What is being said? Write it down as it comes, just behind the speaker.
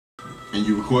And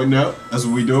you recording now? That's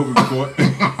what we do. We record.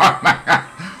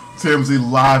 TMZ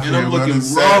live and here. I'm looking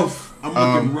rough. I'm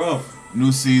looking rough.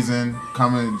 New season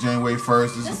coming January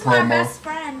 1st. This is the promo. My best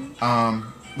friend.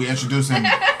 We're introducing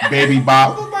Baby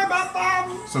Bop.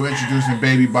 So we're introducing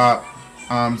Baby Bop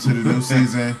to the new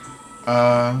season.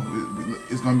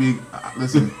 It's gonna be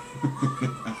listen.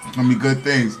 It's gonna be good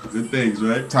things. Good things,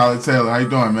 right? Tyeler, how you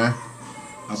doing, man?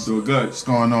 I'm doing good. What's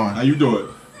going on? How you doing?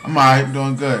 I'm alright,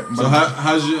 doing good. So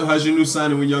how's your new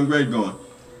signing with Young Greg going?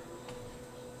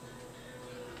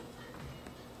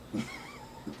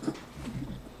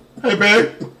 Hey, babe.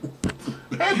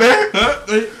 Hey, babe. Huh?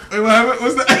 Hey, what happened?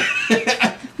 What's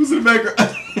that? Who's in the background?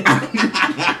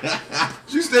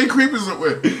 She stay creeping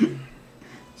with.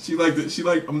 She like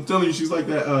I'm telling you, she's like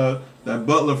that that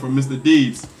butler from Mr.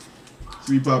 Deeds.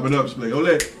 She be popping up. She be like,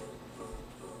 Ole.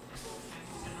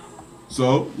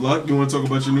 So, Luck, you want to talk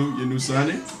about your new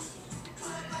signing?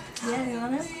 Yeah, you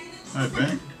want it? Hey,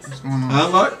 babe. What's going on? Huh,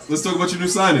 Luck? Let's talk about your new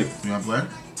signing. You want to play?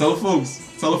 Tell the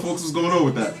folks what's going on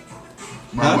with that.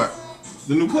 About what?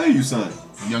 The new player you signed.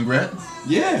 Young Greg?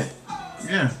 Yeah.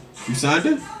 Yeah. You signed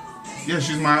her? Yeah,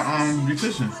 she's my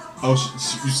beautician. Oh,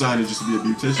 you signed her just to be a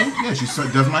beautician? Yeah, she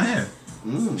does my hair.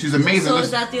 She's amazing. So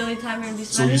is that the only time you're gonna be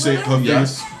So you spending say with her her?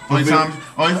 fingers? Yes.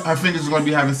 Only her fingers are gonna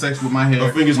be having sex with my hair.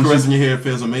 Her fingers caressing your hair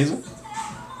feels amazing.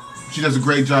 She does a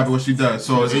great job at what she does.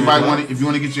 So if you want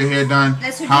to get your hair done,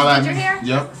 That's who holla at did me. your hair?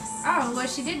 Yep. Oh, well,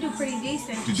 she did do pretty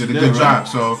decent. She did a good job.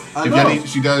 So I if know. y'all need,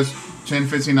 she does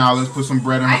 $10-15. Put some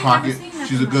bread in her pocket.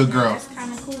 She's a good girl. That's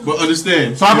kind of cool. But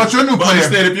understand. So how about your new But player?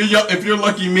 understand, if you're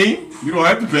lucky me, you don't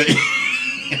have to pay.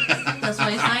 That's why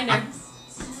you signed her.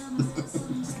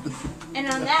 And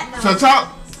on that note. So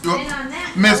talk. And on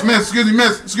that Miss, excuse me,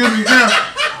 ma'am.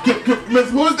 Miss,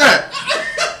 who is that?